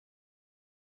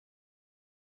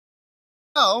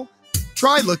Well,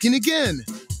 try looking again.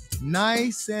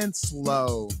 Nice and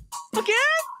slow. Again?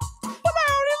 But I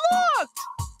already looked!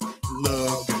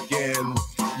 Look again.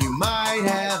 You might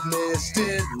have missed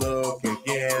it. Look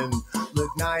again.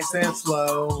 Look nice and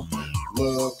slow.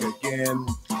 Look again.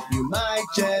 You might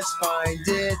just find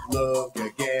it. Look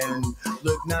again.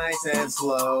 Look nice and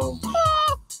slow.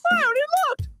 Oh, I already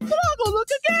looked, but I'll go look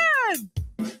again.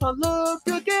 I'll look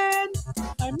again.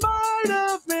 I might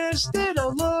have missed it.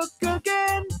 I'll look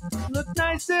again. Look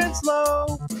nice and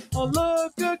slow. I'll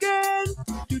look again.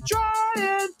 To try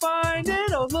and find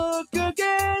it. I'll look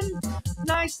again.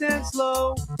 Nice and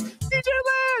slow. DJ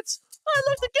Lance, I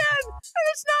looked again, and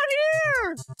it's not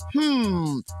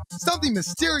here. Something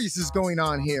mysterious is going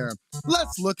on here.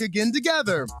 Let's look again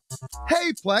together.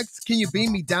 Hey, Plex, can you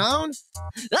beam me down?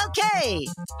 Okay.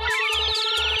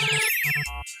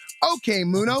 Okay,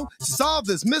 Muno, to solve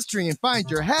this mystery and find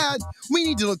your hat, we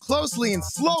need to look closely and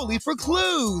slowly for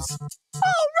clues. All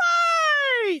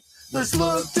right! Let's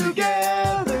look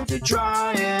together to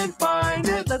try and find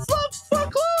it. Let's look for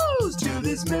clues to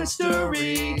this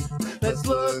mystery. Let's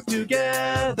look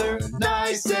together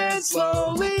nice and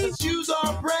slowly. Let's use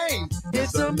our brain.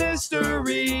 It's a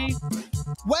mystery.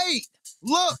 Wait,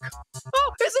 look.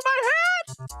 Oh, is it my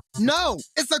hat? No,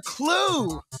 it's a clue.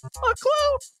 A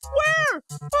clue? Where?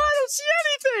 Oh, I don't see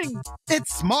anything.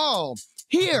 It's small.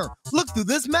 Here, look through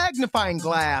this magnifying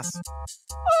glass.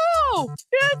 Oh,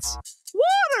 it's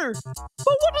water.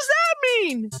 But what does that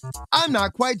mean? I'm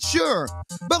not quite sure.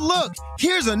 But look,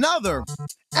 here's another,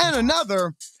 and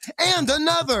another, and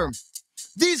another.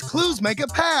 These clues make a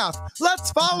path.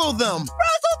 Let's follow them.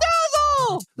 Razzle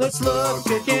dazzle! Let's look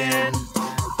again.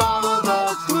 Follow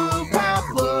the clue path.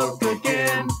 Look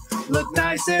again. Look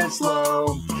nice and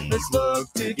slow. Let's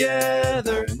look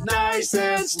together nice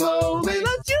and slowly.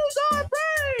 Let's use our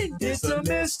brain. It's a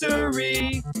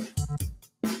mystery.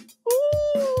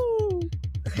 Ooh.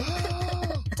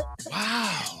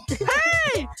 Wow.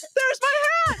 Hey, there's my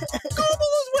hat.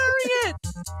 Google is wearing it.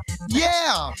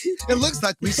 Yeah, it looks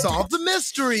like we solved the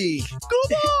mystery.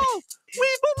 Google,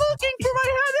 we've been looking for my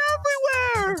hat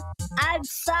everywhere. I'm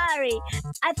sorry.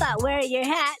 I thought wearing your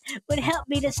hat would help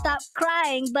me to stop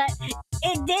crying, but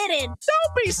it didn't.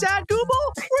 Don't be sad,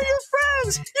 Google. We're your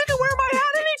friends. You can wear my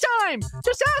hat anytime.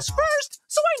 Just ask first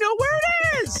so I know where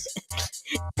it is.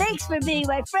 Thanks for being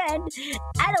my friend.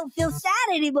 I don't feel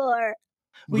sad anymore.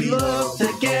 We looked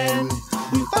again.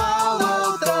 We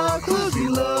followed the clues. We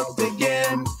looked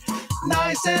again.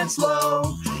 Nice and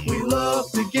slow. We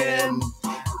looked again.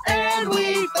 And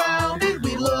we found it.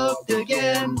 We looked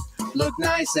again. Look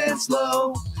nice and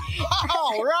slow.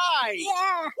 All right.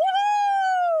 Yeah.